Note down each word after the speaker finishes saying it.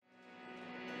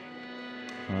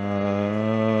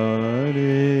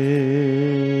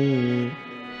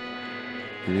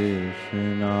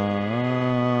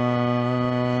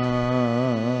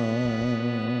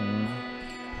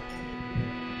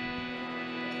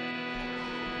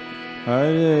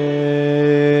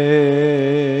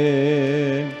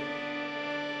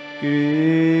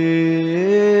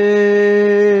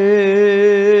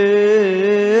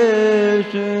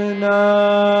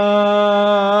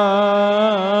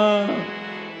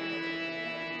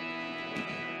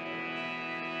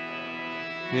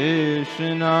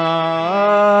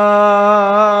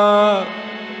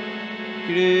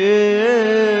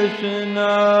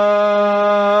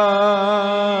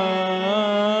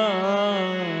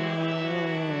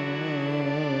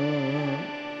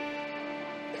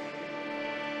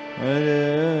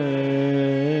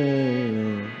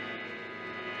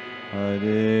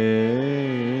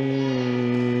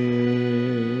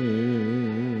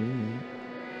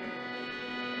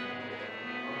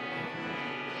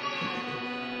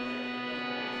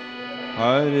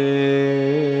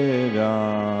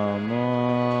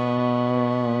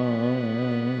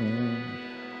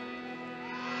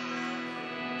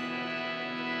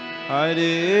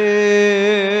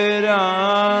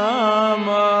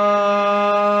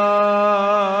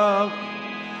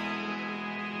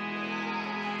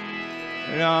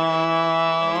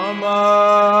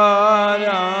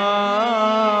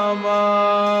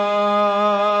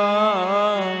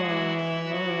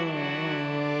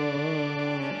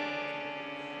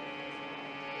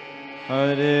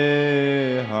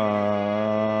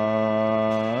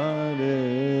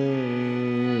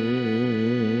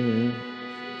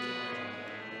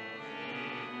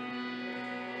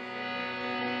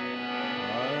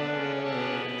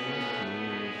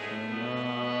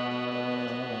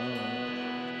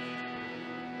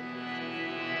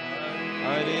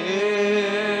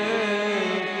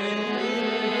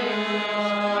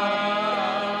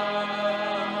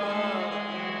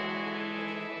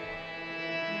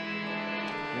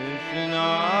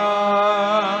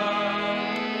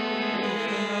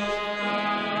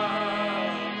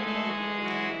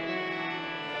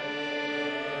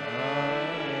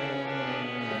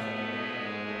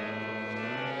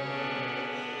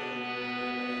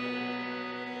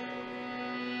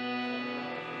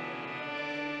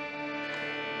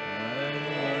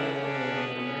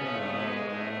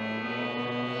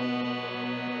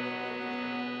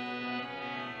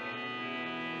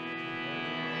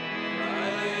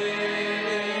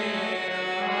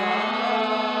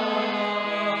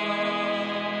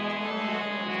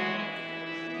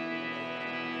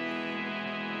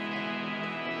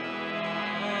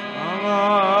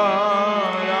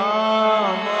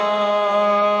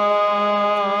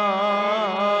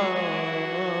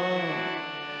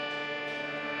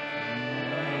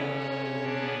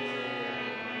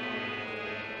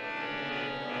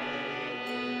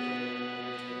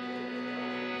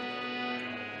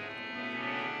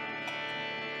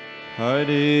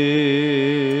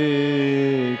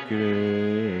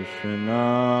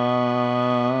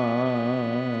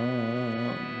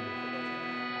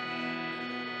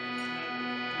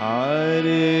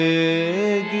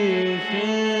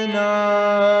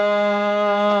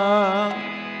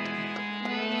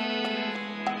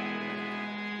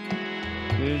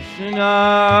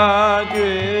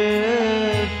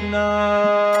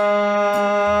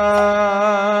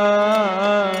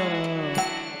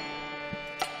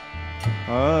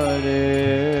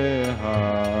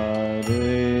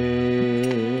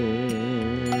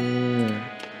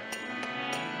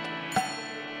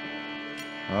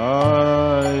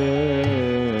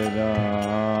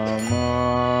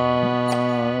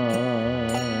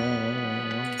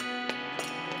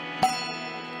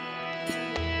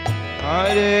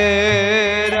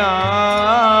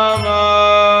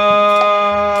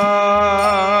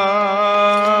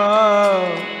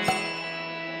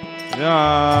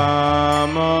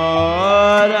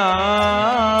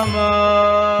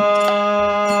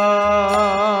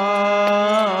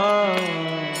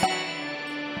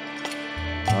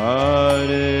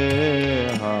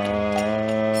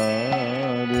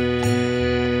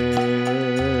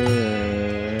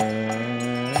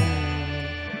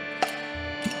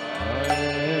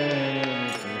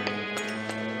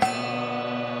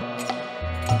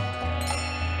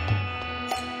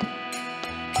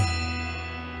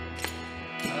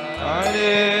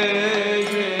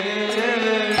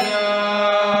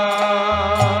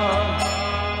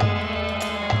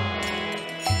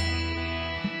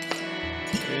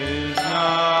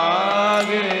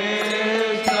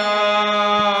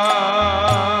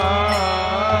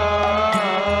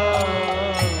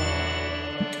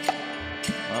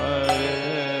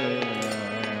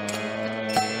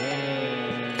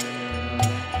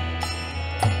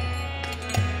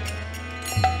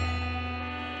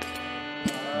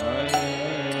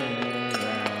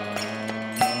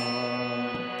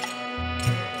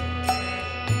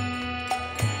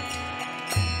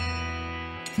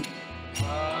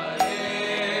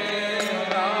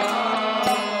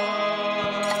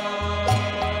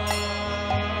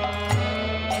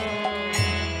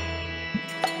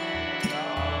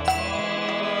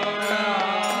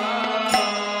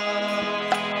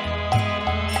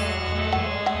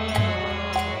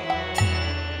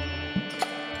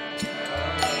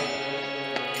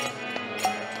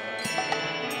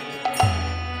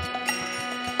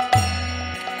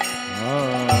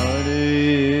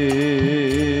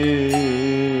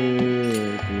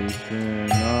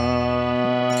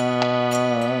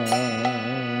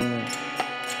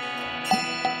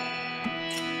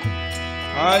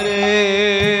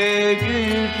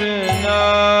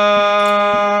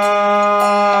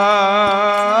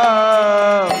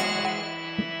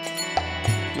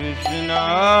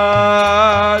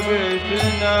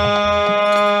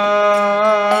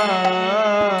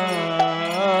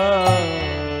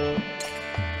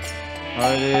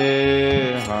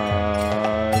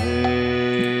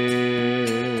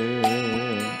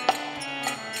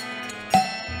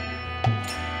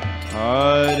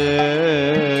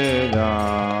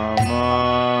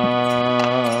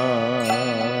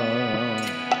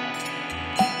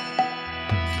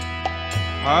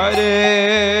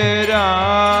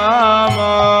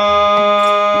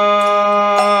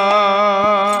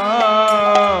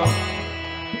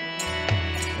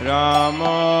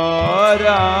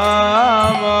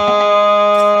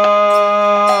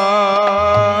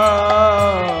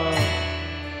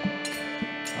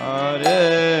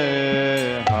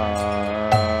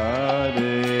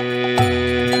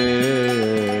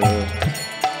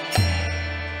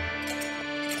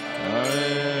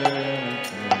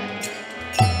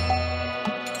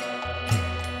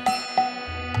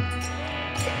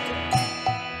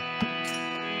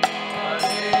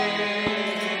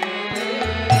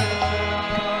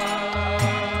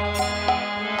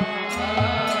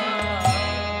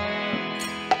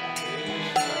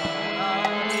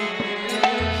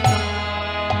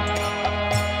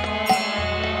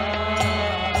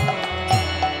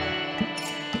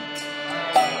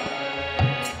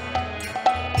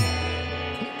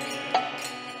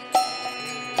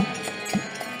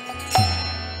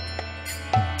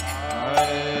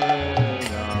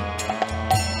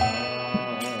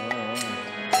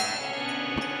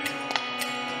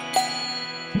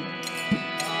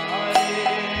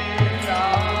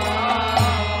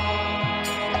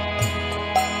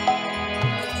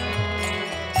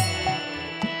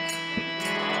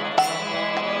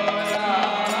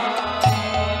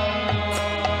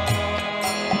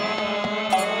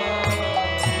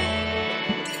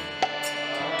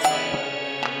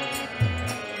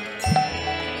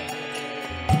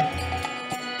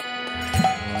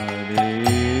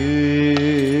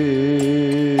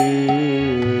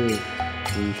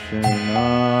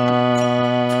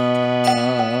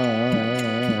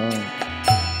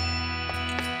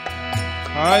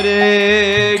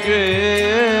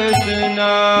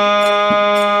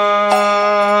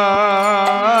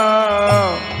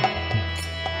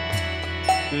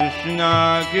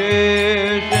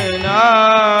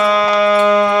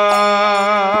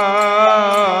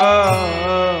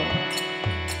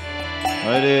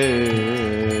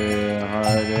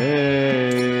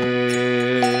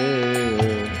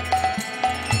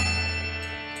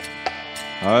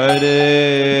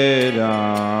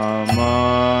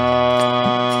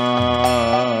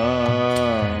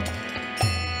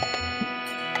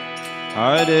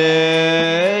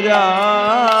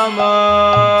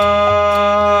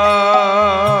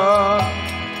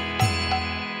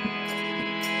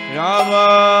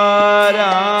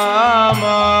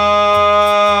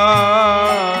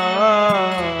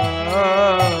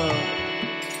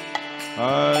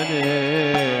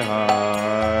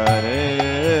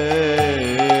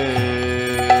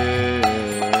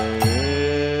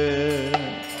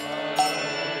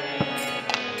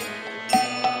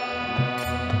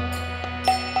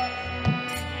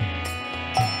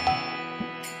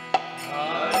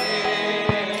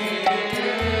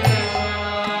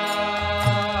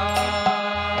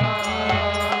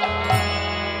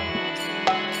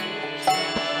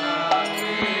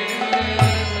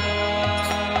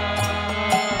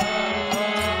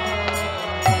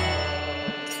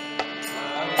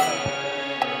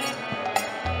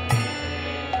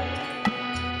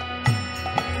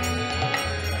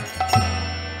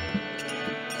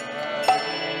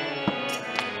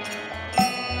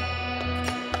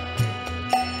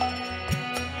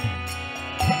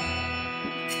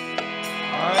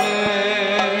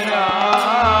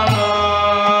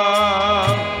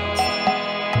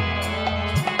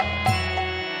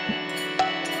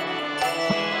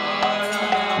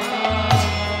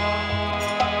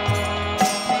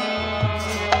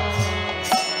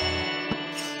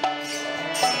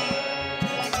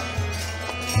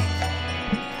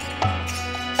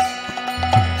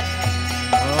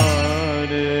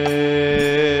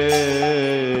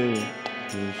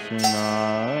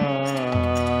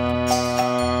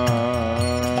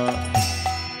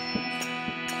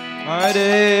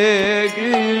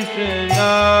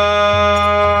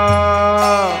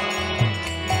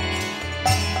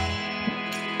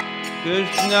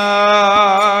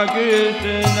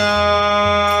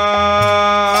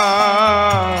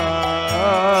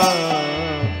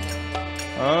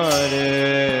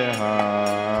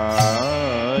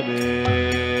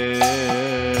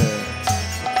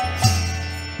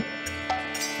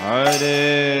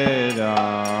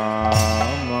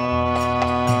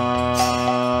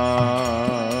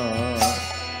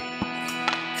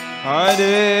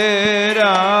Hare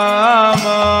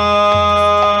Rama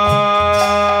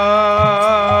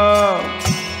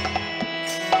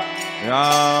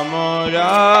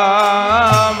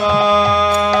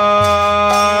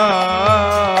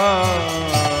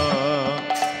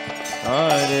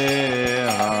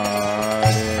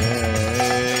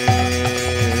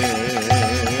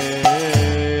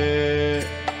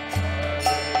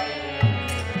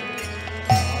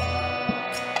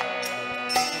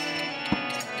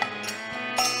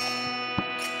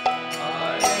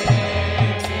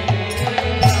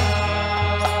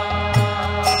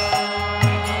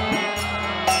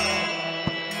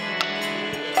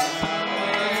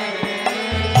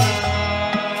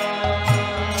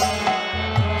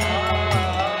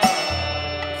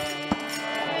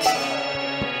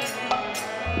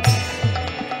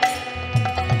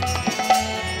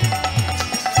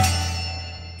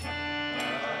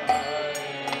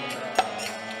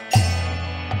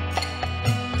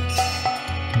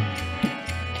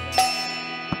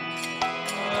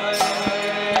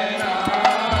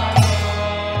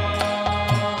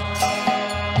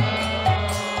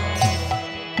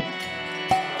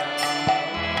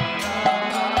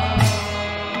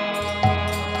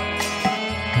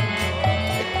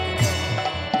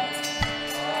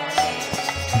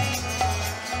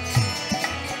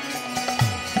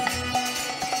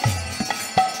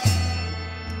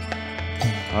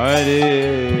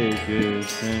Hare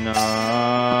Krishna,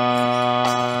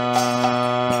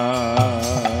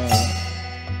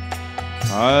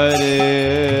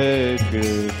 Hare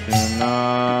Krishna,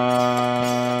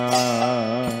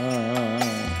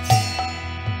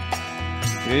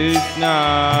 Krishna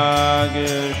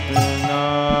Krishna,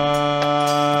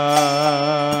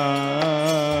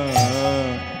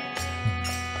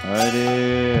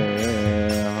 Hare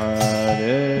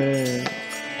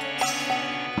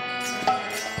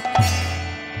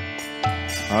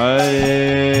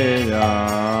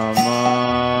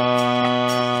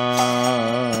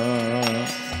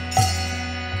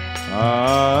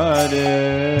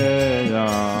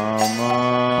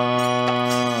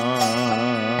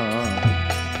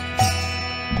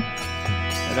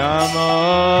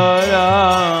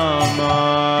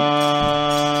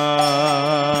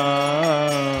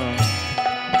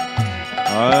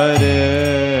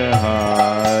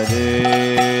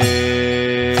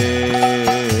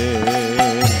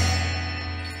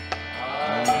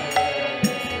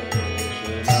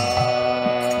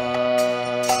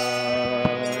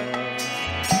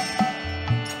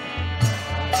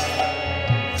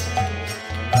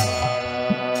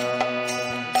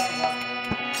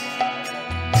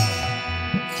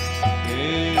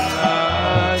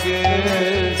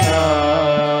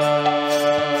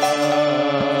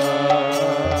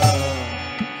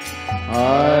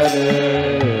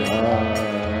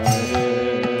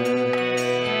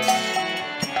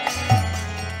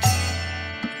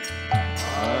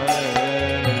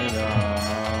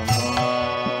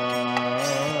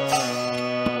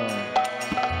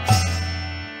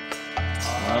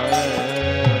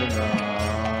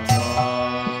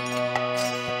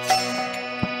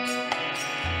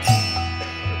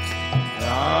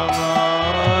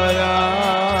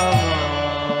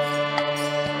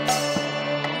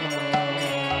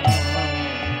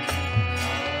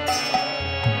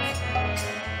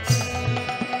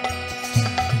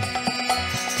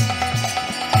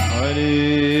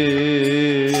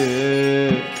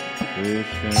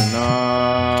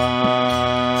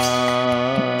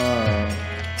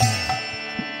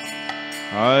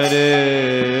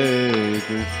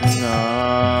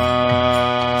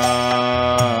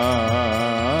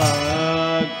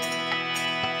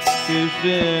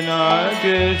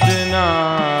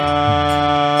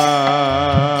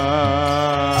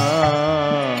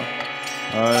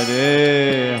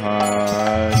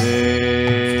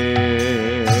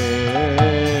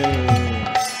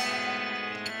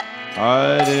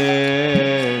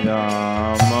Hare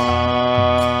Rama,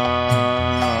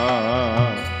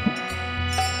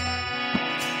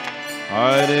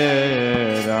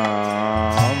 Hare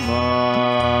Rama,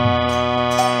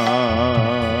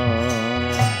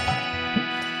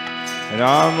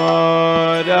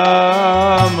 Rama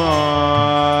Rama,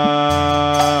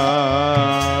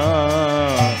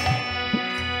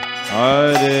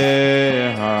 Hare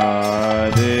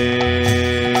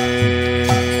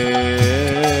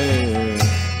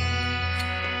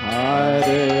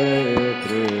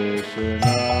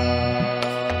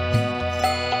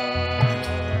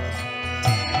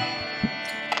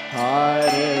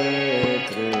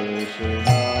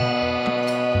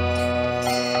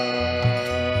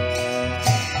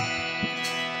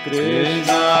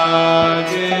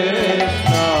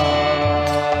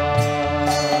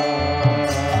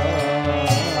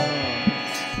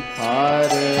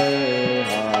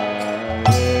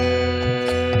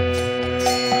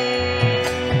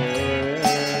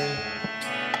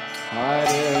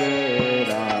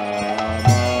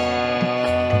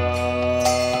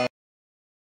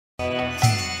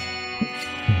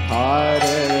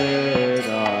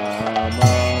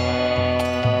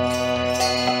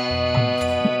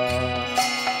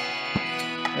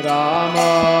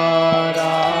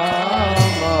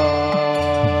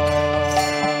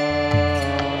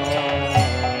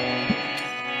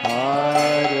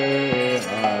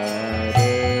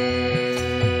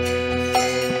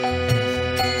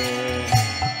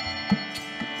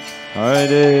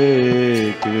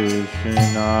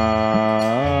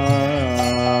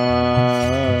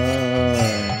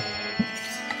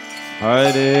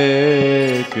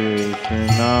Hare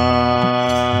Krishna,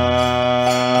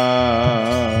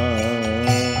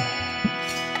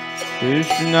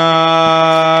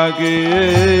 Krishna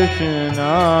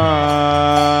Krishna,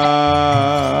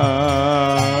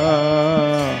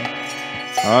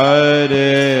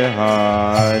 Hare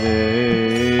Hare,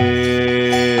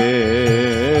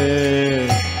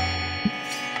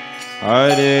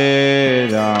 Hare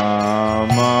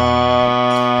Rama,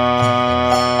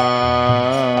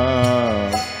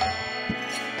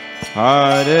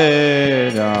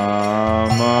 Hare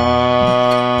Rama,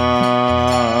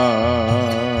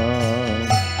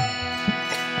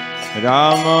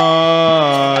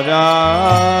 Rama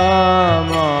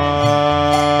Rama,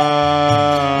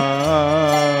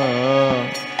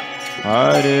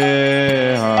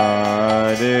 Hare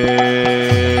Hare,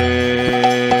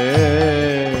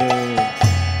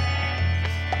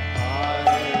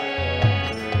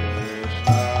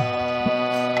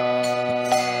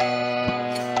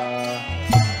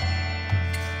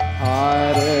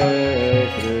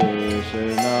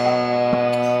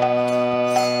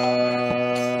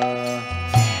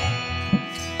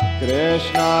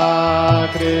 Krishna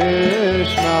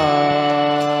Krishna,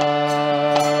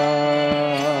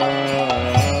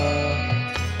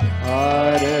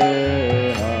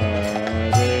 Hare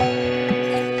Hare,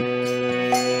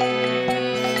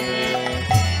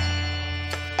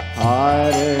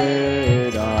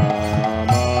 Hare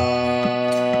Rama,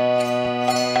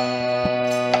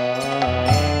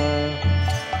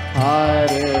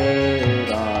 Hare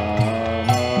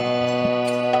Rama,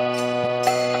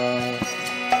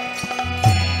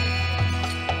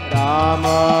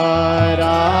 Rama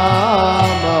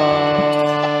Rama,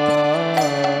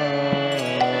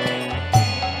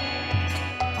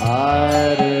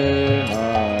 Hare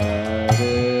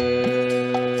Hare,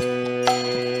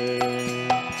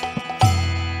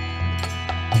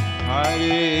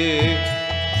 Hare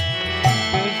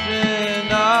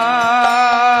Krishna,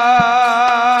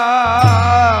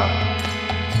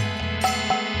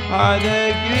 Hare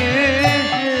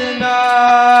Krishna,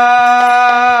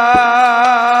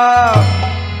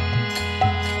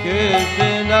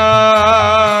 Krishna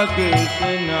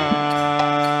Krishna,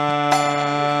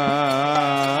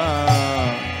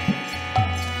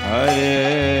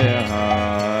 Hare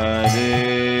Hare,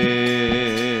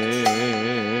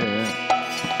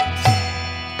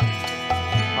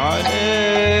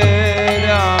 Hare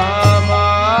Rama,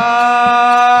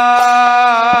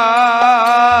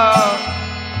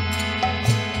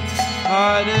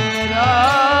 Hare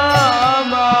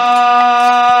Rama,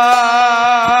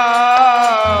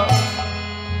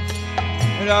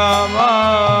 Rama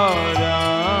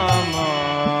Rama,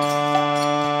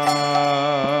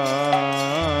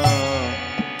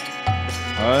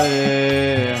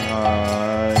 Hare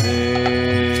Hare,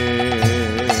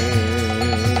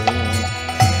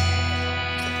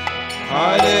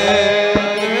 Hare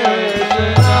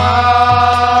Krishna,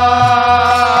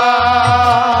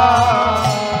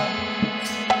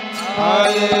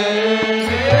 Hare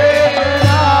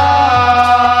Krishna,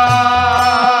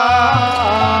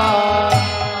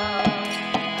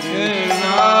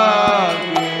 Krishna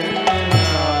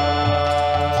Krishna,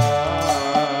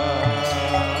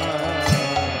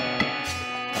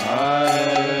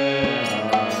 Hare Hare,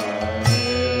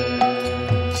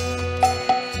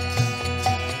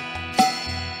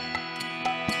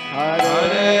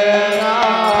 Hare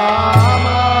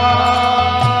Rama,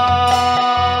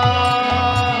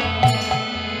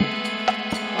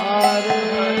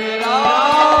 Hare Rama,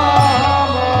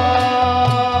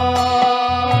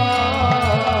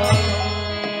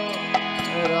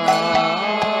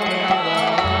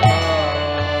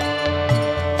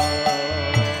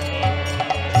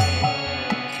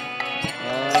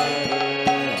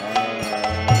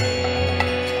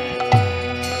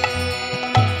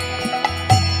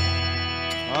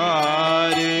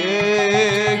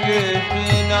 Hare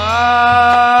Krishna,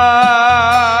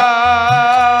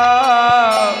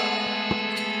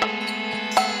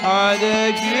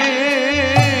 Hare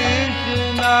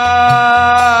Krishna,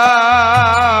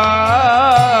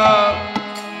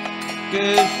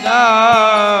 Krishna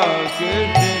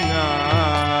Krishna,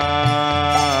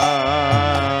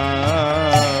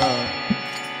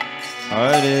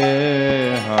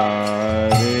 Hare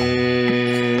Hare,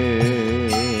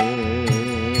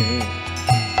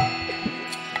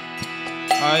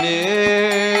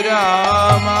 Hare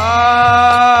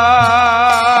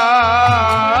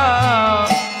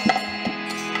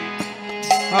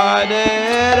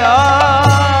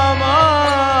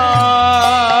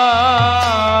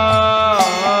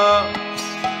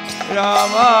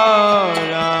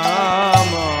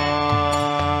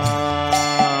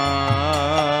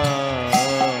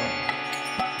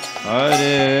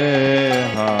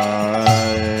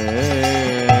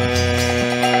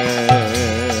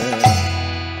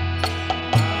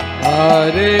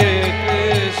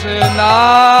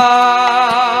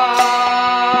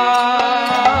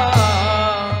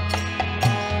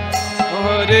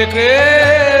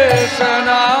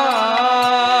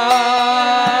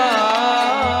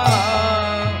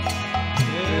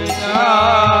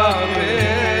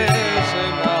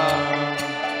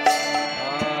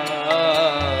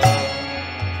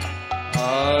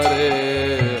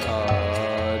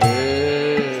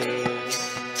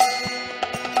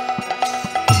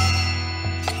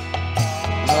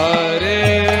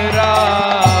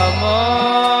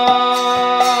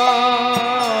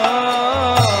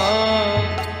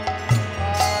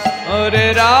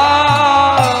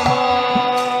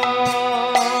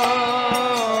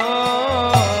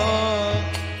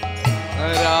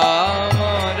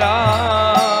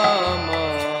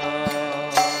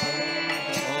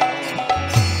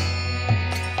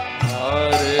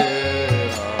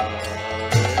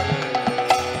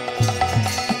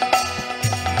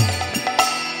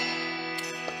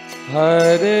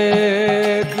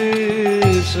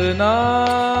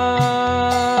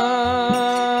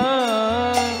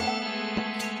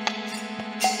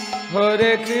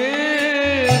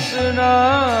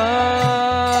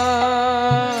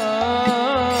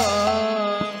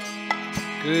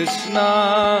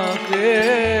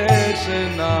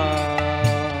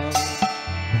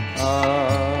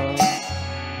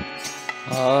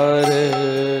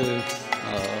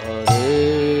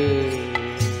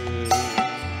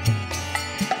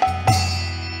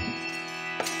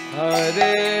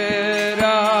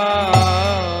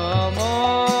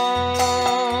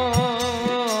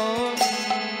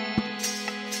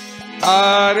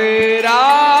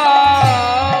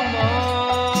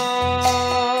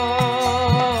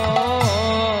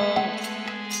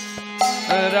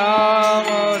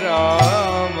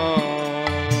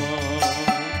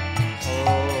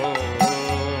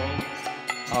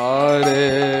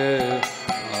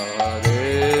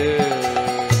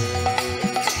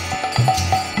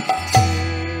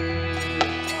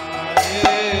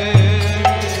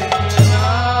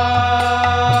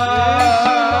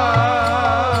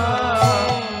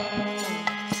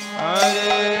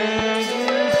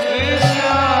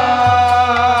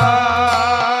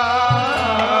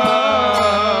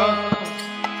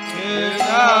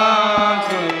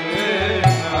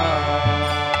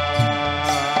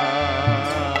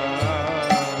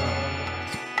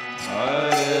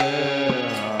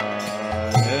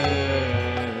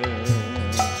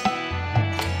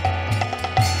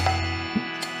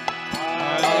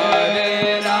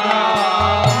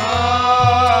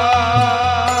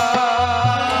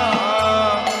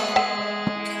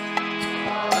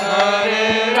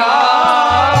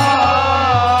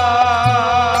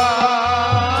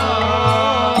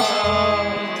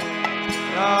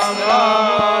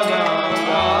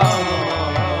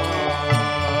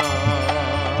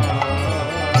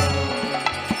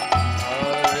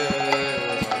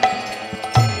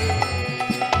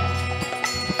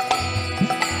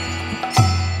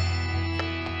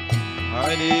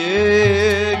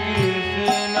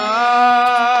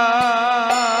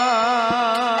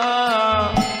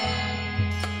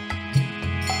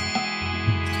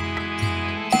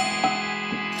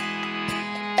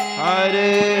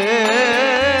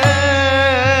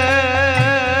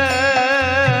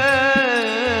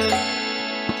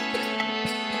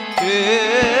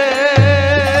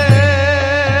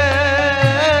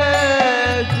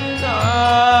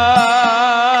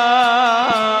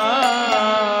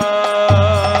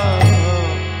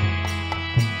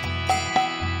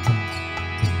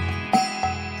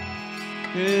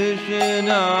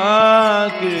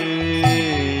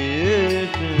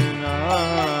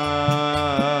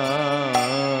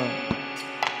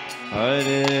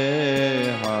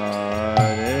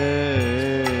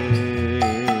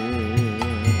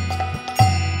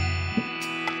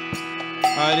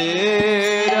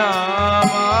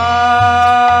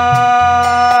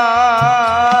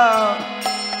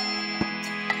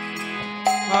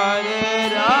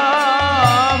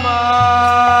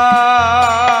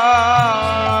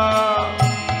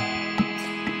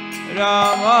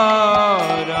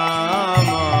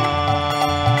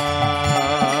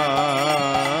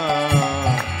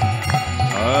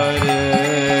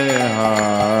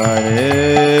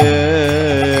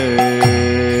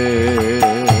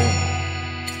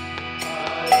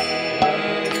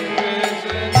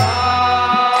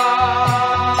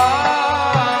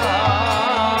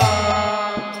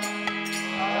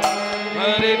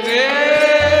Hare Krishna,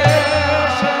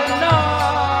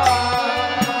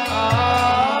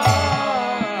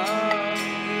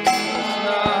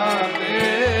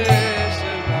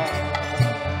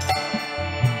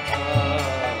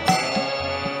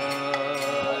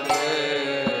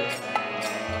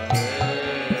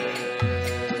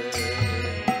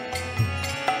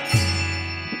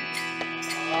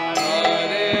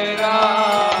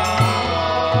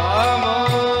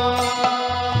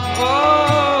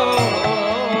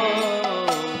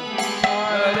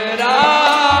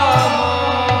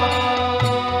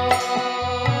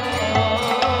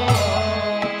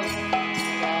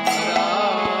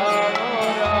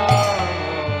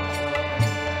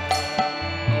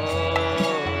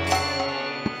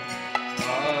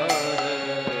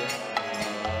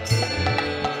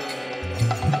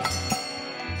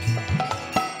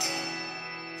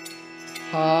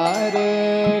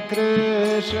 Hare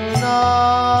Krishna,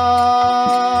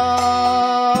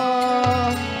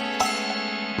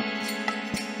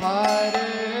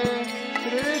 Hare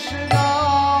Krishna,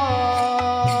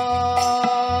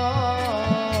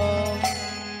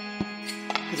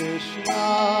 Krishna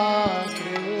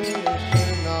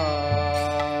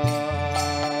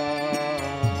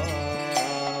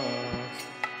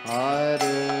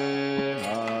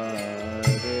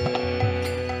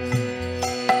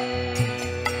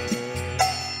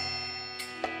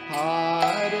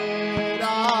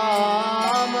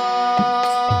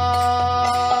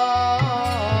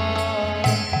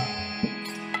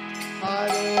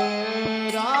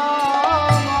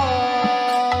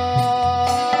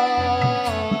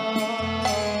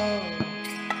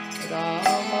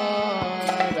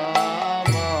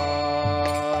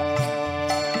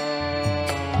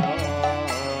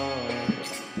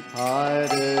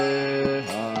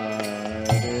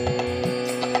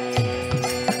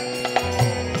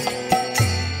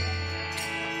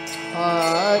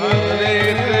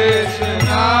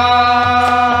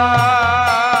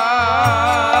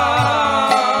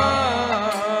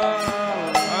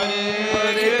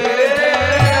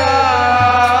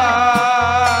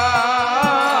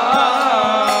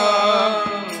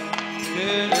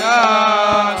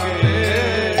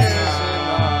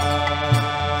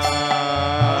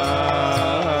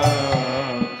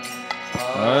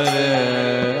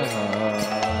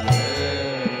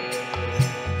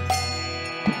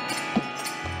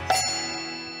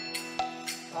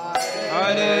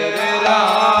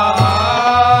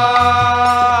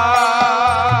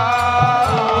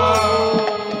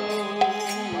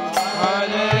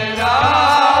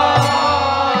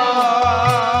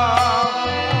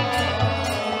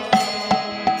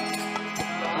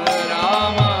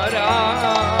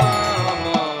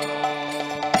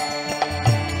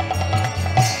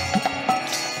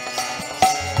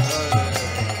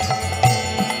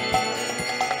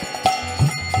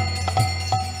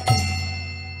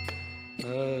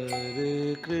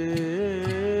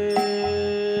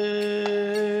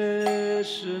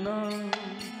Krishna,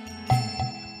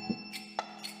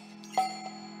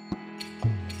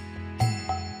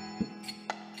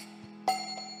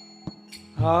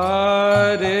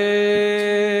 Hare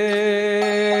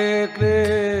Krishna,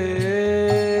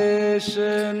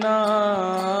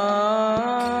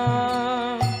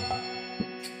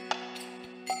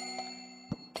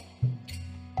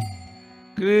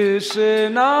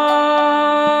 Krishna,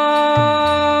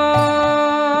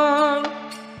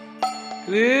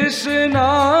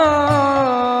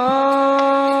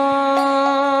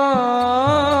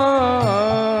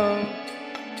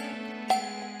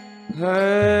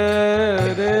 Hare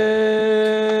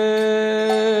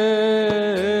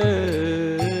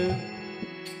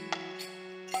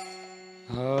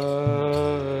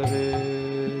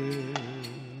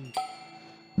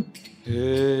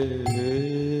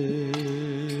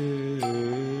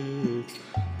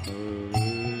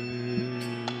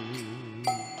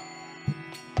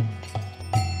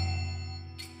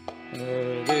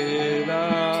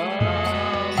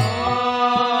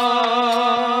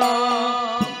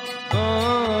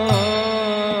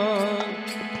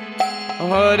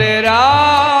Hare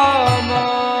Rama,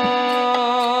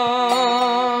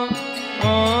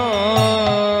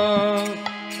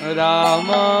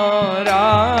 Rama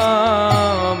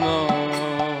Rama,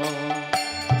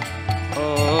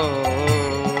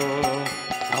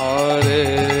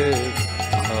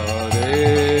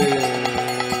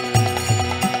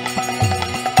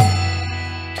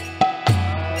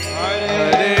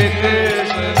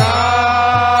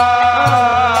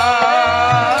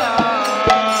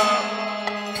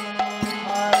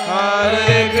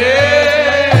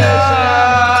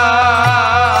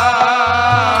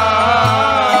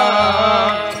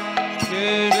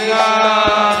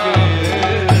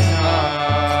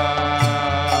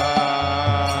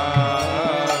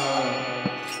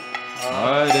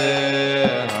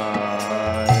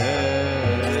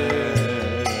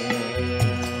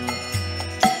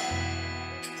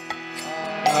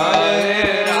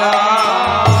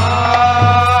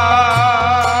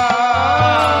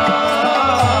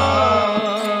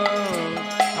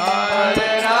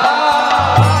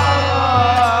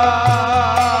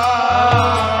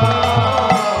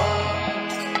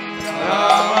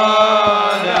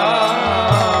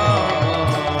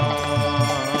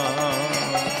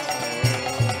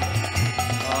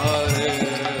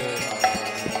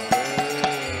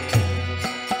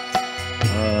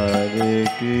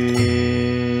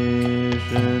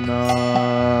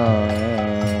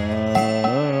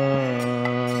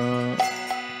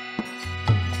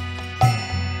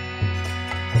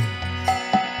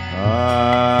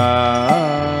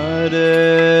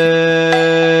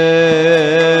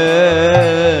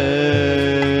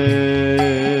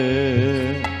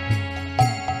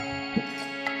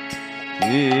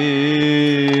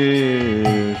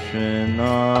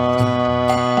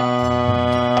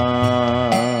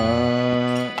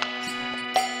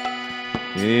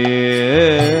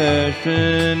 Krishna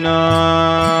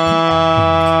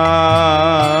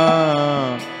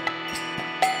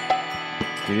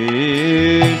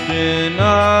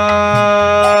Krishna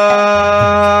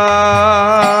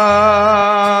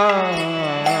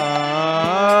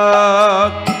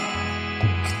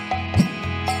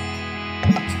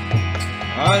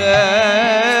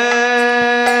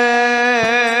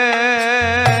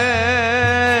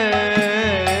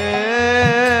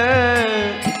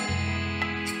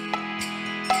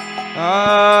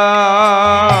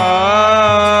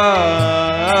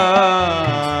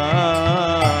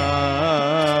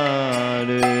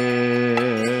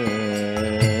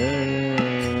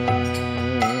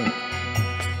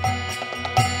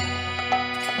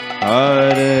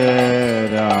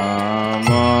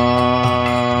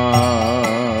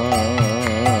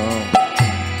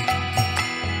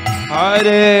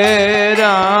Hare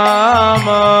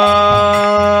Rama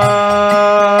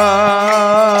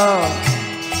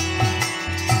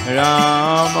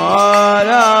Rama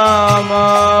Rama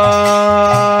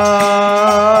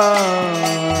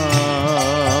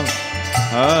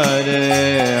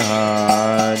Hare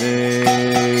Hare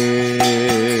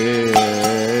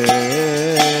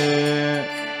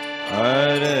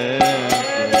Hare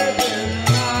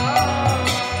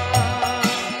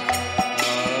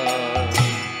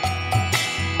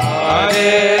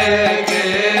Hare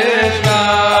Krishna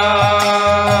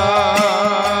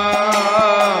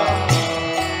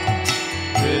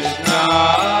Krishna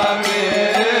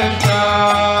Krishna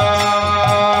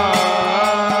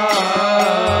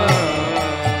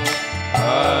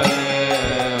Hare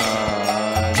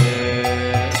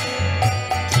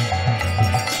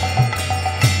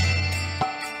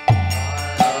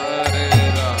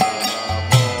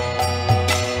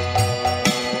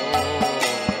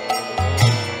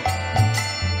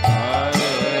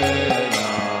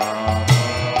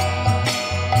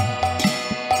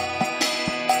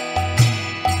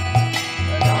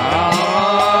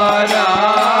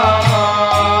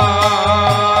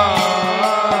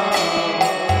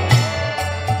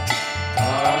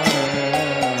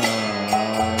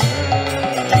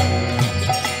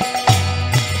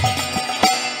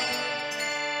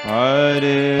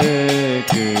Hare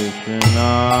Krishna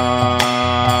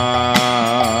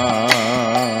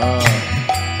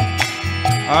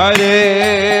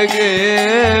Hare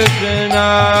Krishna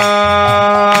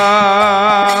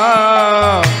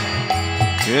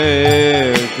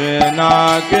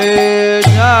Krishna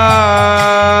Krishna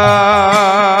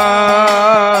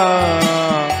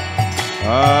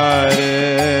Hare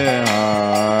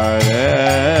Hare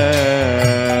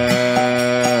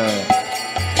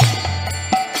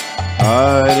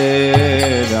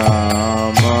Hare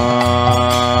Rama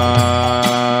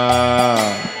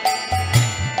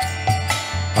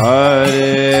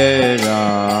Hare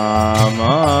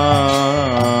Rama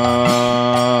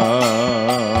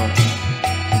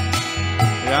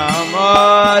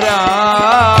Rama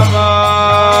Rama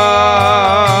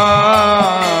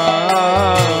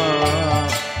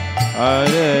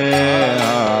Hare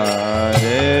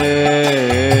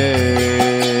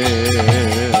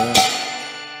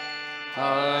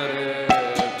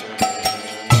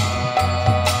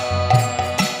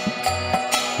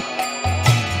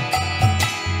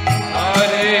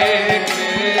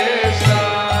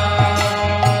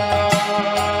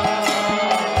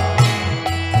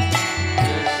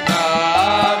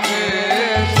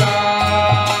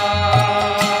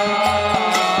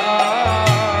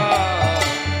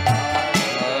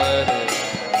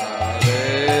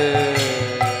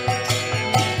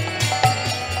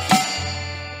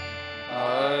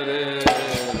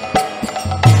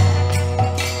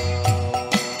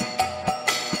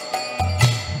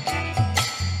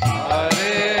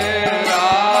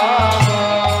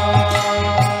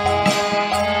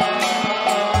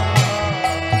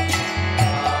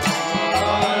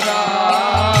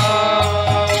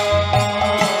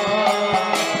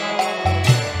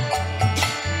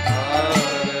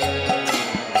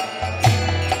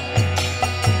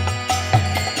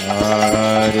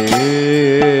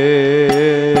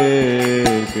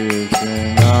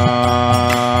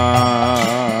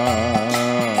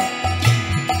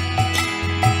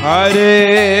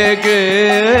Hare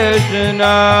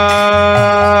Krishna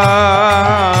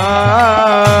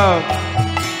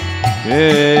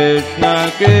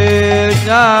Krishna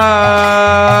Krishna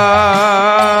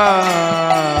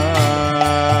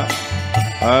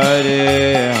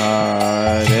Hare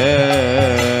Hare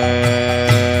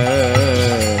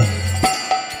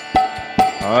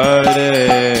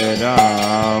Hare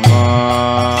Rama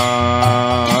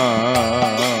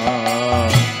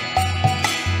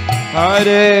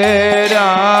Hare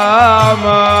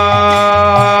Rama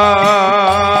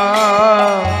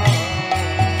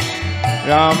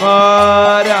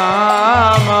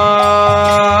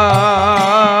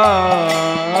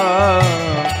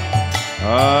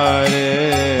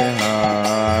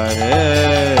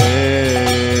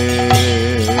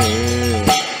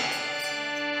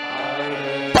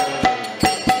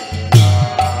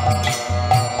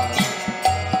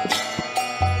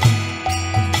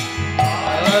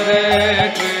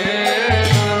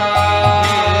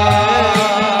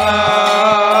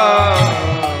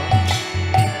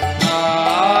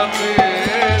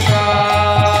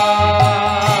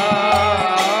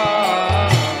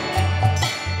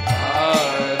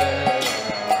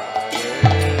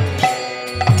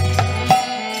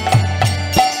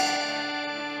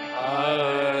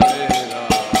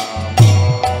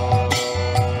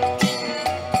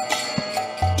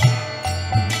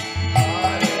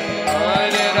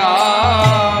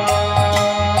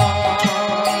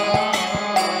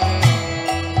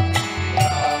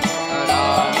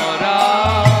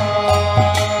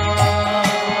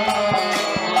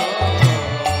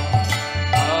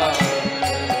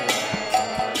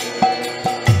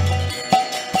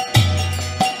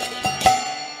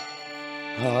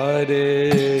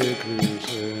Hare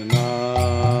Krishna,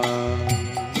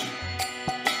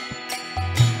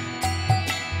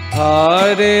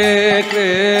 Hare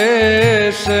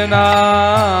Krishna,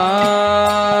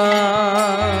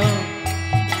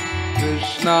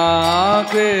 Krishna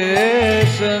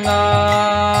Krishna,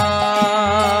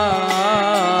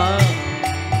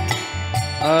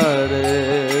 Hare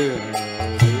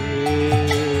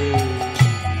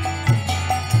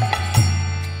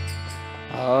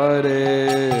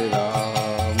Hare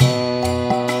Rama,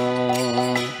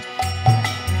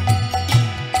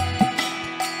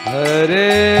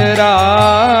 Hare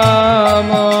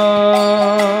Rama,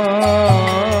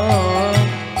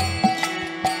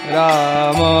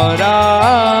 Rama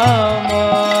Rama,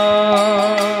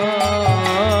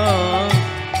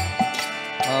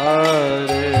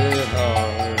 Hare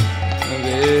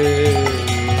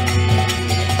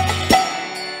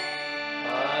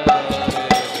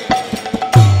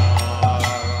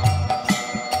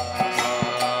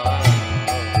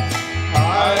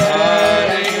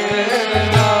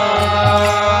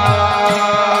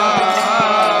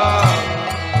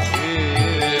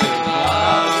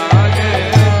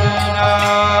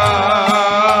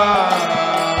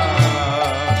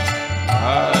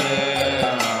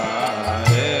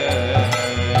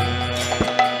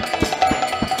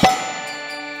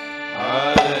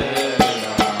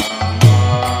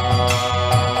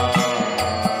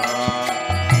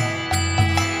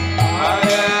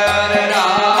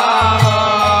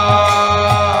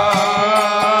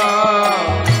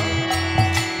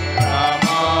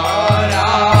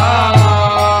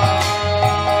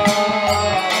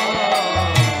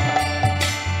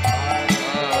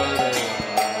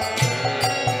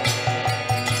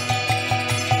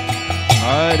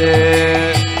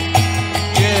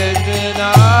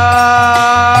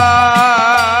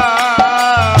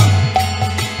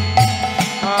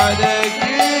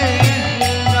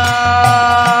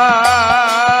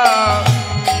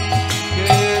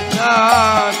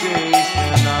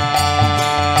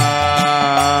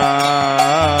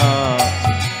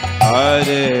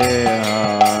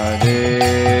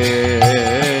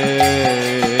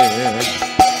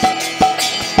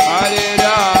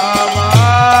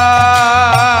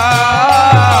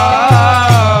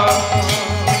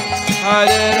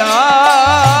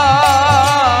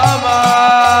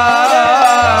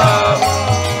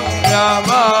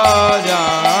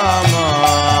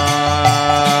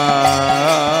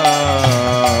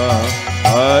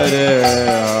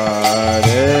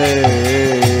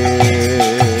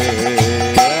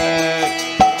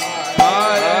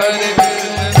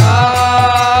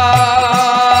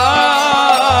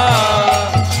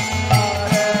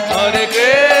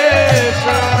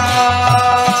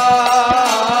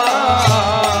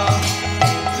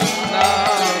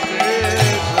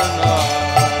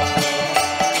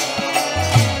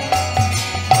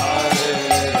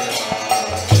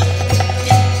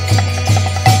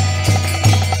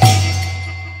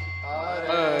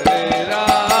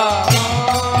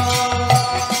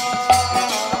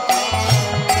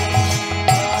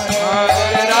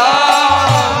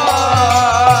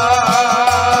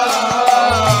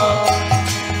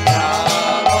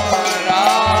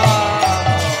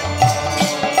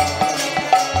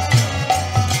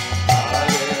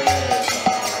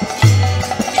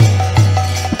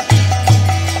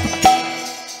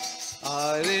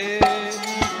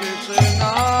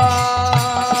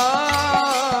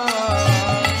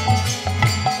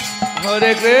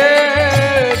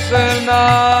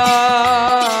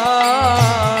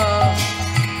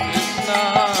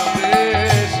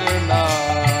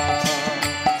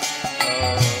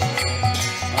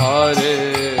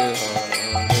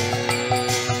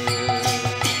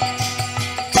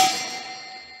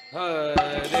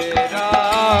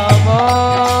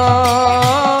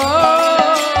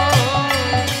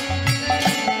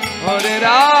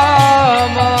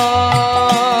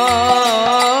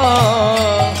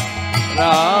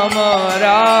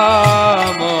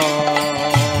Rama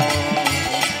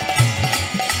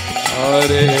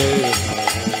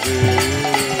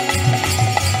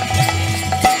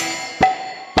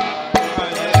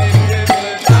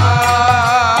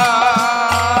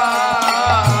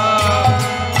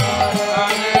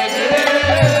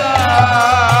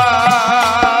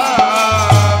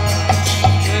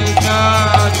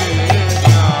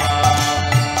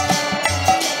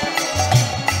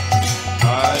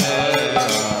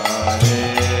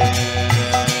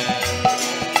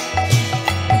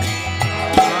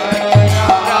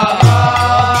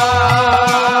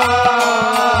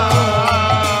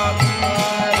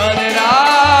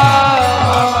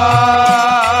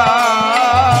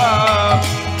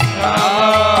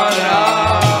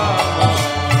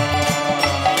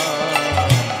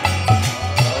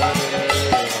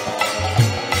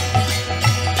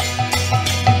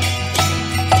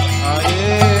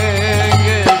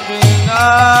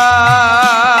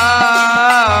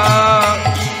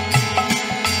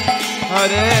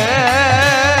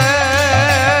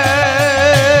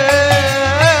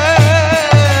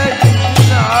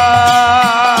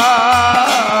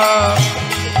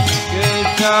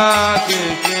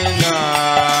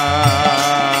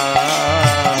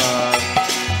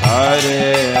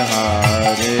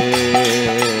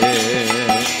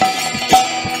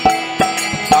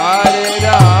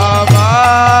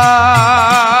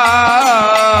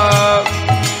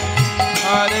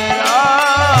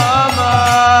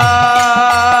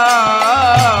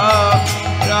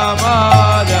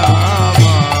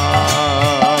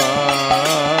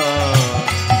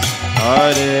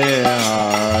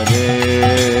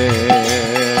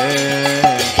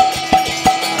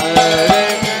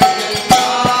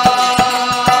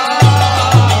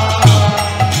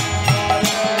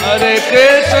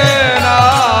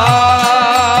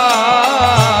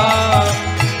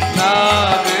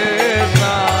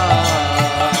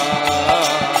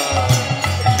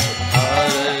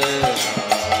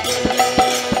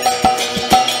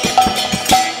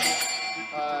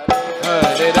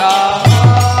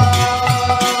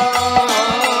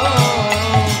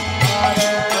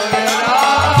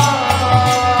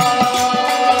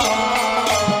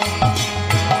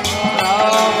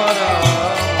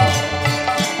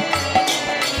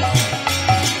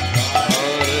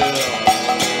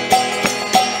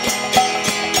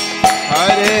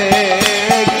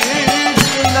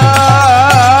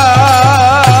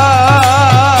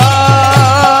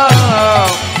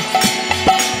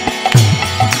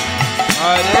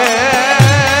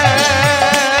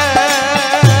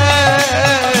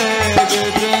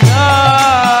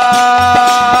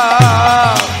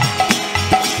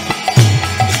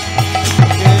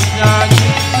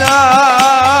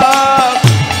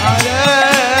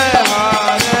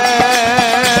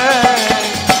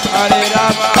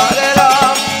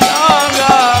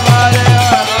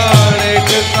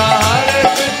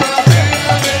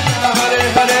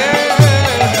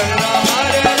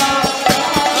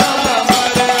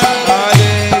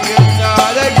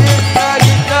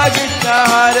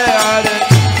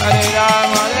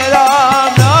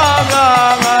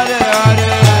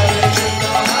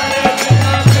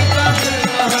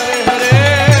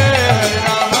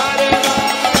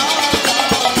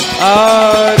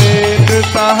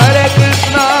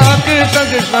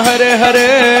Hare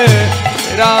Hare,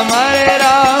 Ram Hare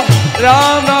Ram,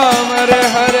 Ram Ram Hare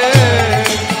Hare.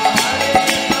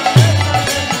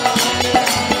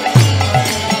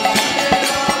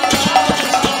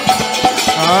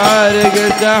 Hare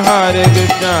Krishna,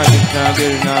 Krishna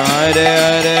Krishna, Hare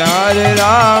Hare, Hare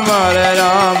Ram,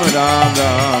 Ram Ram,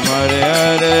 Hare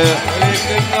Hare.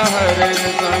 Hare Krishna, Krishna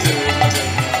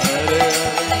Hare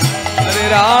Hare, Hare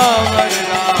Ram,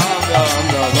 Ram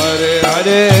Ram, Hare Hare.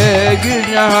 Hare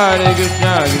Krishna,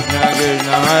 Krishna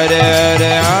Krishna, Hare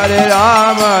Hare, Hare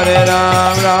Ram,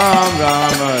 Ram Ram,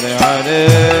 Hare Hare.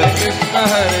 Hare Krishna,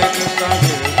 Krishna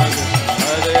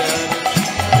Hare Hare,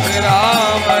 Hare Ram,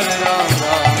 Ram Ram,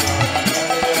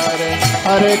 Hare Hare.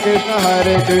 Hare Krishna,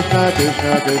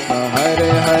 Krishna Krishna, Hare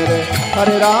Hare,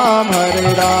 Hare Ram,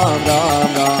 Ram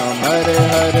Ram, Hare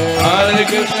Hare. Hare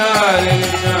Krishna,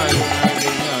 Krishna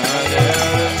Krishna, Hare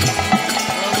Hare.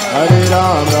 Hare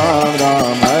Ram,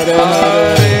 Ram, Hare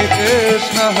Hare. Hare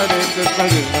Krishna, Krishna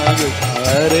Krishna,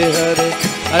 Hare Hare,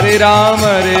 Hare Ram,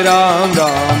 Ram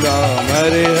Ram,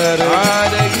 Hare Hare.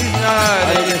 Hare Krishna,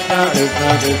 Krishna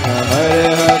Krishna, Hare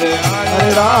Hare,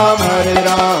 Hare Ram, Ram Hare Hare.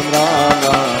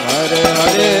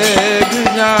 Hare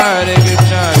Krishna,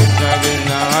 Krishna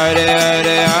Krishna, Hare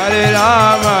Hare, Hare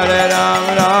Ram, Ram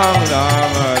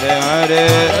Hare Hare.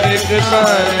 Hare Krishna,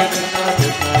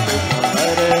 Krishna Hare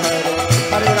Hare, Hare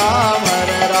Ram,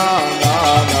 Ram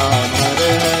Hare Hare.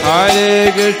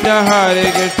 Hare Krishna,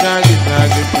 Krishna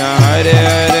Krishna, Hare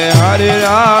Hare, Hare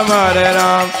Ram, Ram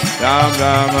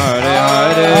Hare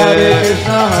Hare. Hare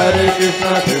Krishna,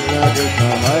 Krishna Krishna,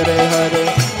 Hare Hare,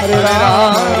 Hare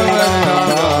Ram, Ram Hare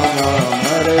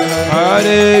Hare.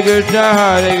 Hare Krishna,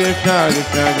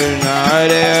 Krishna Krishna,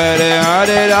 Hare Hare,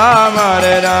 Hare Ram,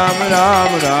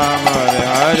 Ram Hare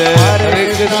Hare. Hare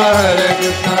Krishna,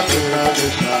 Krishna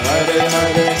Krishna, Hare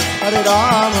Hare, Hare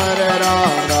Ram, Ram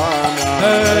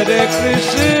Hare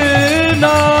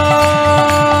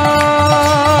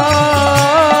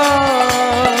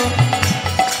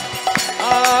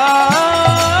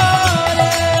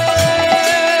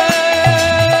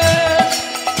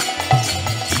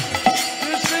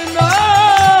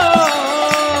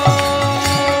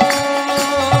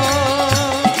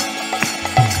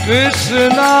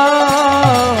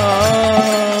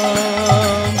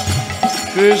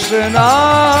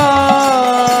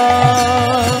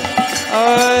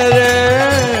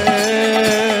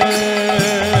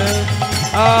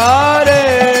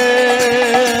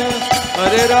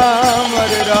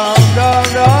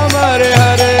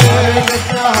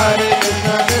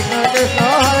Krishna, Krishna, Krishna,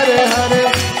 Hare Hare,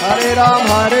 Hare Ram,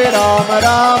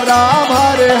 Ram Ram,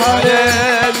 Hare Hare.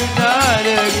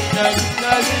 Krishna,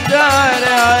 Krishna Krishna,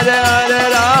 Hare Hare, Hare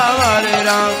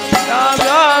Ram, Ram Hare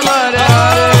Hare.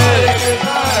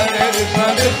 Hare Krishna,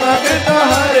 Krishna Krishna,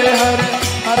 Hare Hare,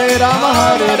 Hare Ram, Ram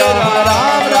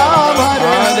Ram, Hare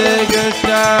Hare.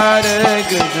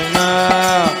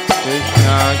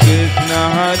 Krishna, Krishna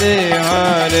Krishna, Hare Hare,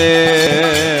 Hare Ram,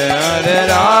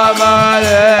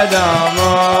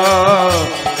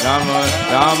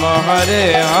 Ram Hare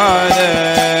Hare.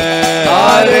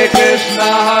 Hare Krishna,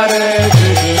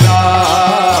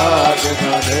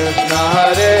 Krishna Krishna,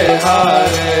 Hare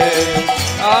Hare,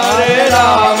 Hare Ram,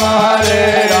 Ram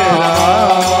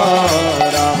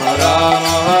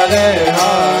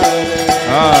Hare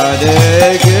Hare.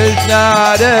 Hare Krishna,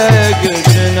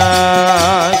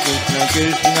 Krishna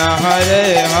Krishna, Hare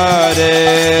Hare,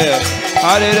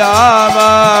 Hare Ram,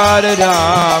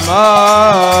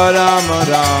 Ram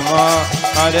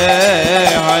Ram,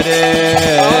 Hare Hare.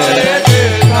 Hare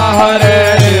Krishna,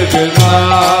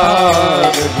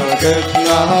 Krishna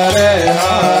Krishna, Hare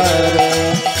Hare,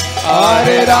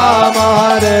 Hare Ram,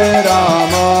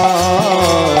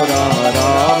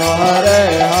 Ram Hare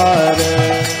Hare.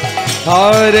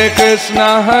 Hare Krishna,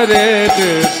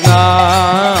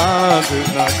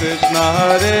 Krishna Krishna,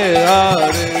 Hare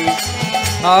Hare,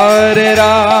 Hare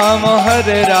Ram, Ram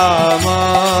Hare Hare. Hare Krishna, Krishna Krishna, Hare Hare,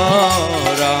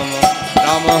 Hare Ram,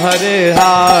 Ram Hare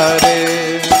Hare.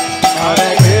 Hare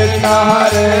Krishna,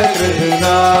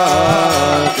 Krishna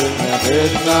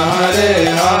Krishna, Hare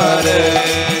Hare,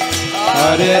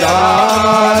 Hare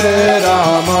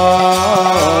Ram,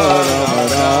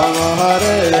 Ram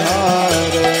Hare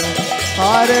Hare.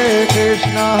 Hare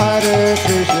Krishna,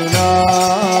 Krishna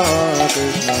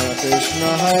Krishna,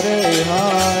 Hare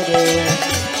Hare,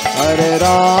 Hare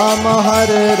Ram,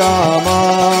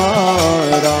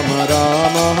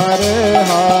 Ram Hare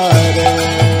Hare.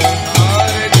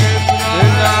 Hare Krishna,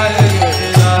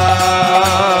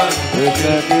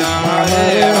 Krishna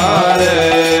Hare Hare,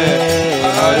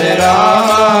 Hare Ram,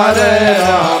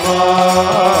 Ram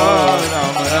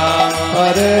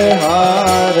Hare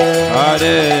Hare.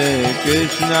 Hare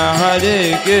Krishna,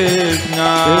 Hare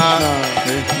Krishna,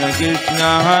 Krishna Krishna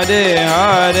Hare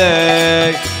Hare,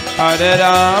 Hare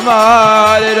Rama,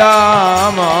 Hare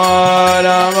Rama,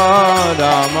 Rama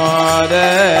Rama, Hare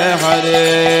Hare.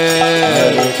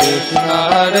 Hare Krishna,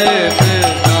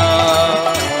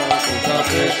 Krishna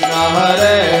Krishna,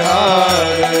 Hare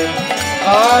Hare,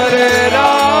 Hare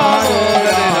Rama,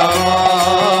 Rama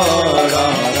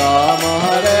Rama,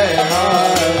 Hare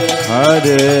Hare.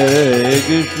 Hare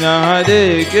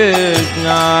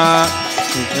Krishna,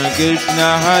 Krishna Krishna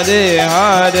Hare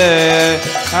Hare,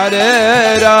 Hare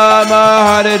Rama,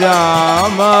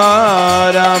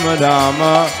 Rama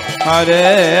Rama, Hare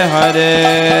Hare.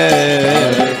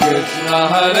 Hare Krishna,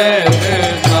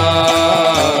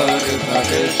 Krishna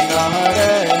Krishna,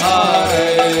 Hare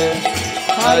Hare,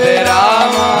 Hare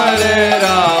Rama,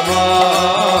 Rama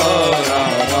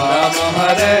Rama,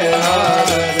 Hare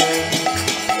Hare.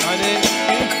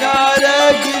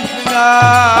 Hare Krishna,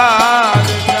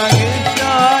 Krishna Krishna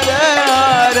Hare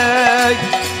Hare,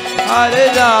 Hare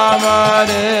Rama,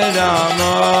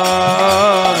 Rama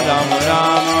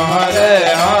Rama, Hare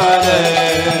Hare.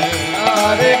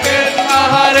 Hare Krishna,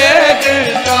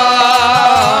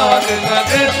 Krishna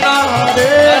Krishna,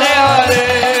 Hare Hare,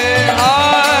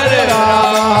 Hare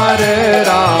Rama,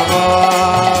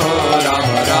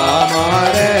 Rama Rama,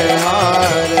 Hare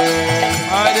Hare.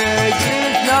 Hare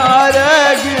Krishna,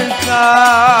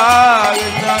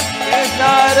 Krishna Krishna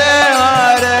Hare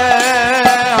Hare,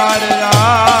 Hare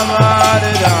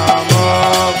Rama,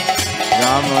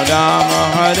 Rama Rama,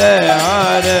 Hare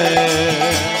Hare.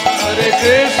 Hare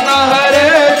Krishna,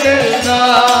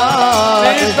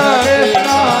 Krishna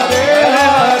Krishna, Hare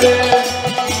Hare,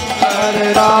 Hare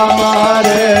Rama,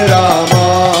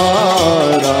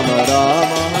 Rama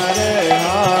Rama, Hare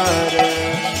Hare.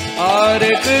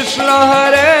 Hare Krishna,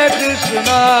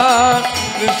 Krishna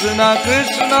Krishna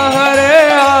Krishna, Hare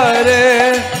Hare,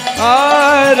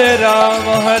 Hare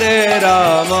Rama,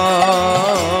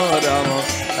 Rama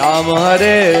Rama,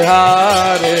 Hare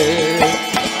Hare.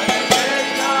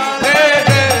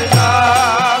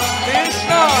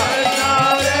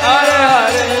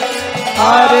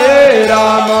 Hare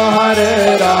Rama,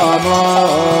 Rama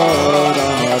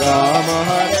Rama,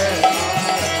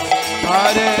 Hare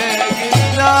Hare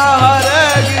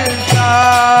Krishna,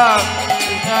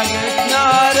 Krishna Krishna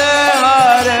Hare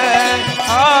Hare,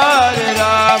 Hare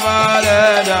Rama,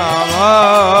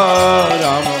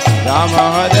 Rama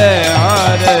Hare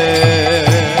Hare.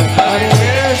 Hare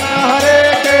Krishna,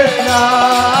 Krishna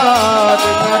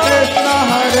Krishna,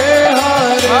 Hare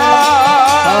Hare,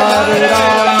 Hare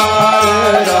Rama,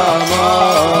 Rama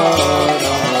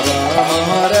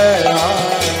Hare Hare.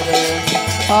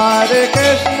 Hare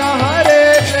Krishna,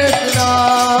 Krishna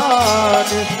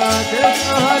Krishna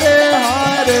Krishna, Hare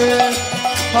Hare,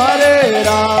 Hare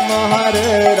Rama,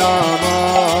 Rama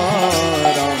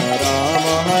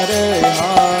Rama, Hare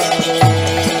Hare.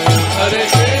 Hare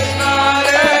Krishna,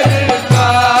 Krishna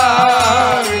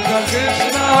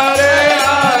Krishna, Hare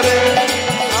Hare,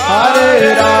 Hare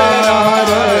Rama,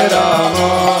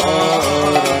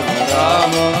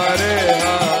 Rama Hare Hare.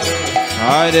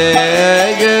 Hare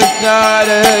Krishna,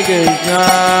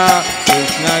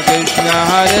 Krishna Krishna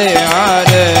Hare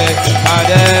Hare,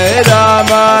 Hare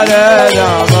Rama,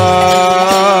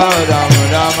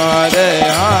 Rama Hare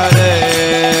Hare.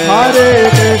 Hare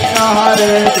Krishna,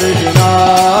 Krishna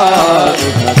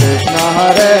Krishna,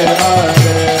 Hare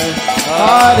Hare,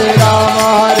 Hare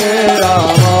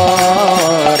Rama,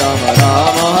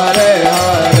 Rama Hare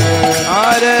Hare.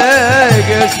 Hare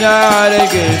Krishna,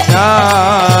 Krishna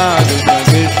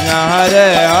Krishna Hare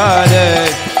Hare,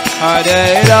 Hare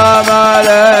Rama,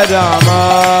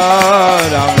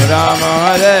 Rama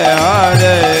Hare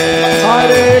Hare.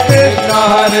 Hare Krishna,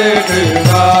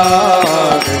 Krishna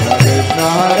Krishna,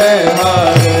 Hare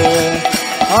Hare,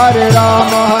 Hare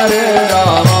Rama,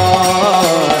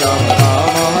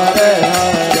 Rama Hare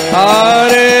Hare.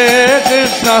 Hare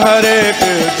Krishna,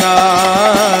 Krishna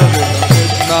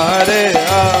Krishna, Hare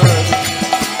Hare,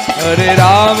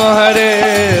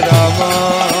 Hare Rama,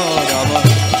 Rama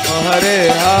Hare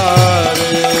Hare.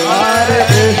 Hare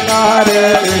Krishna,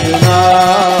 Krishna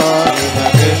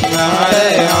Krishna, Hare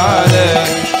Hare,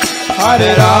 Hare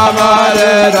Rama,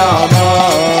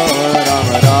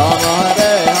 Rama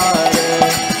Hare Hare.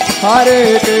 Hare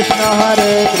Krishna,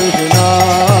 Krishna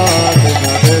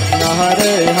Krishna,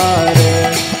 Hare Hare,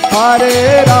 Hare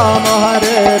Rama,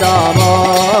 Rama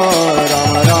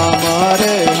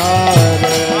Hare Hare.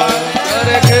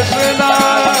 Hare Krishna,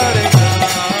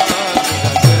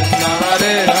 Krishna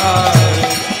Hare Hare,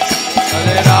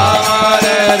 Hare Rama,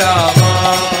 Rama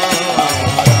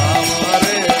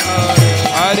Hare Hare.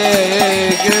 Hare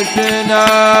Krishna, Krishna,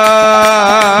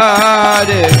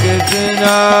 Hare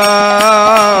Krishna,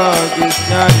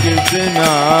 Krishna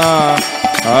Krishna,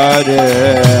 Hare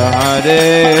Hare,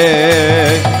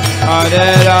 Hare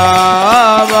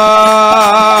Rama,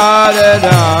 Hare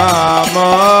Rama,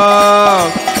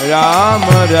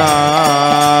 Rama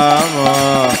Rama,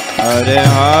 Hare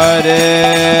Hare,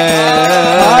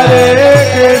 Hare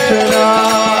Krishna,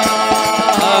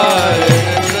 Hare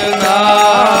Krishna,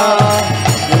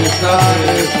 Krishna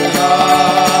Krishna,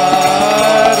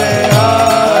 Hare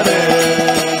Hare,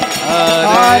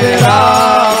 Hare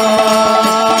Rama,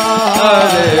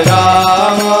 Hare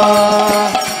Rama,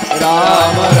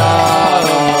 Rama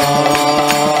Rama,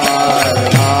 Hare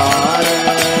Hare.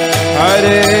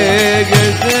 Hare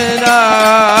Krishna,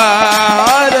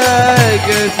 Hare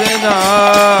Krishna,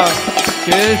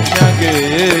 Krishna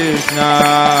Krishna,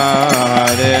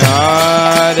 Hare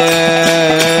Hare,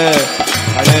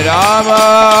 Hare Rama,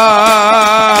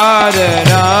 Hare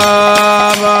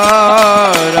Rama,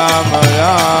 Rama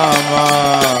Rama,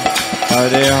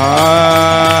 Hare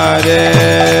Hare.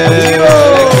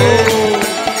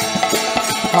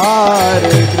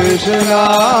 Hare Krishna,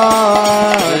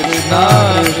 Krishna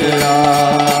Krishna,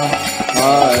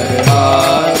 Hare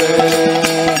Hare,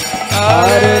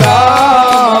 Hare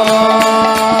Rama,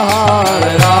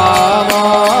 Hare Rama,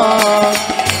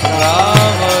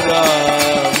 Rama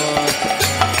Rama,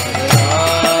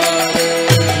 Hare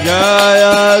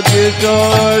Jaya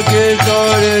Kishore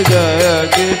Kishore, Jaya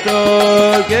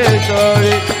Kishore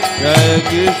Kishore, Jaya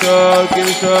Kishore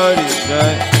Kishore,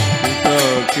 Jaya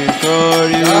Kishore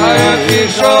Kishore, Jaya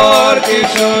Kishore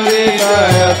Kishore,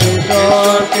 Jaya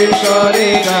Kishore Kishore,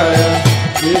 Jaya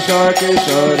Kishore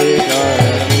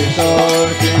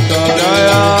Kishore,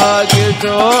 Jaya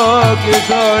Kishore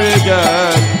Kishore, Jaya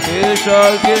Kishore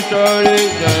Kishore,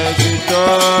 Jaya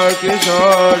Kishore Kishore,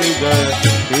 Jaya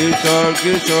Kishore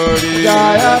Kishore, Jaya Kishore Kishore,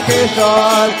 Jaya Kishore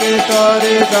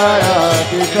Kishore, Jaya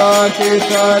Kishore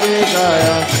Kishore,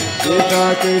 Jaya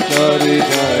Kishore Kishore,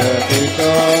 Jaya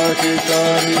Kishore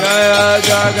Kishore, Jaya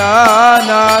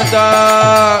Jagannatha,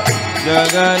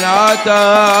 Jagannatha,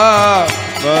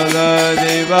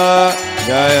 Baladeva,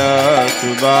 Jaya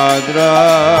Subhadra,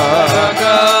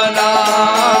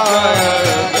 Jagannatha,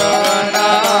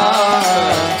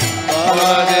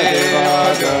 Baladeva,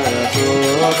 Jaya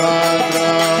Subhadra,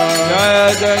 Jaya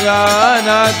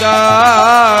Jagannatha,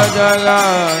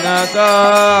 Jagannatha,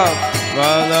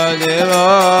 Baladeva,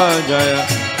 Jaya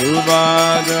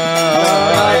Subhadra,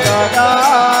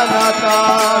 Jagannatha,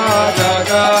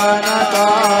 Jagannatha,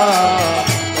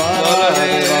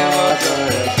 Baladeva, Jaya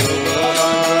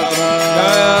Subhadra,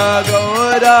 Jaya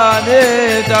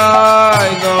Gauranitai,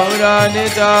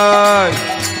 Gauranitai,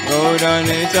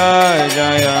 Gauranitai,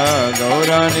 Jaya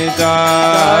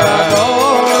Gauranitai,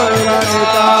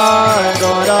 Gauranitai,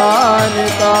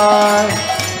 Gauranitai,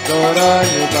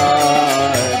 Gauranitai,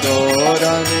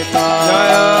 Gauranitai,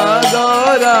 Jaya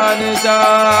Gauranitai,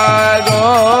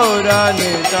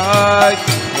 Gauranitai,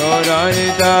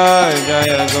 Gauranitai,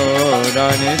 Jaya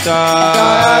Gauranitai,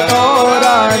 Jaya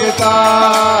Gauranitai,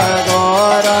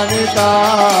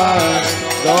 Gauranitai,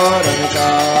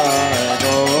 Gauranitai,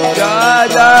 Jaya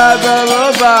Jaya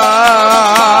Prabhupada,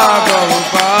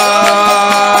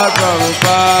 Prabhupada,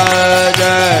 Prabhupada,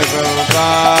 Jaya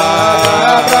Prabhupada,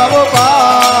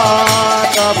 Prabhupada,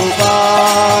 Prabhupada,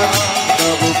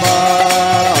 Prabhupada,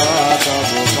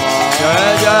 Prabhupada,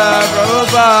 Jaya Jaya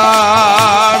Prabhupada,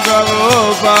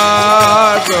 Prabhupada,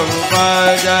 Prabhupada,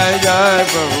 Jaya Jaya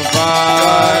Prabhupada,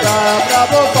 Jaya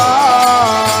Prabhupada,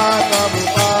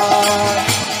 Prabhupada,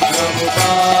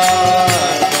 Prabhupada,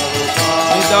 Prabhupada.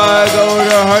 Jaya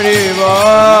Gaura Hari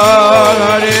Bol,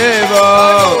 Hari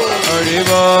Bol, Hari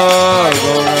Bol,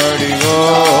 Gaura Hari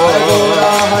Bol.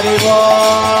 Gaura Hari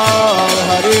Bol,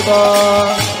 Hari Bol,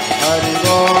 Hari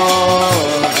Bol,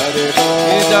 Hari Bol.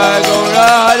 Jaya Gaura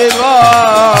Hari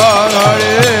Bol,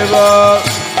 Hari Bol,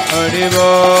 Hari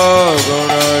Bol,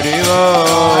 Gaura Hari Bol.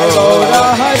 Gaura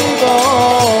Hari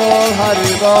Bol,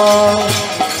 Hari Bol,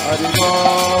 Hari Bol,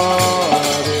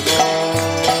 Hari Bol.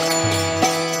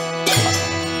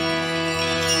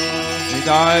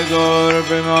 Jaya Gaura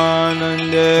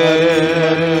Premanande,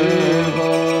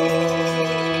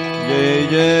 Jai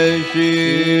Jai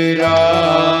Shri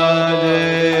Radhe,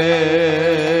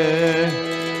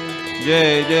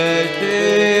 Jai Jai Shri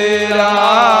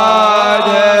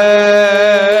Radhe,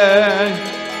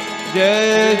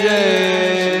 Jai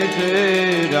Jai Shri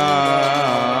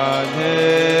Radhe.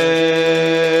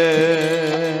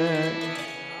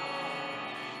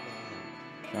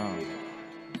 Ram.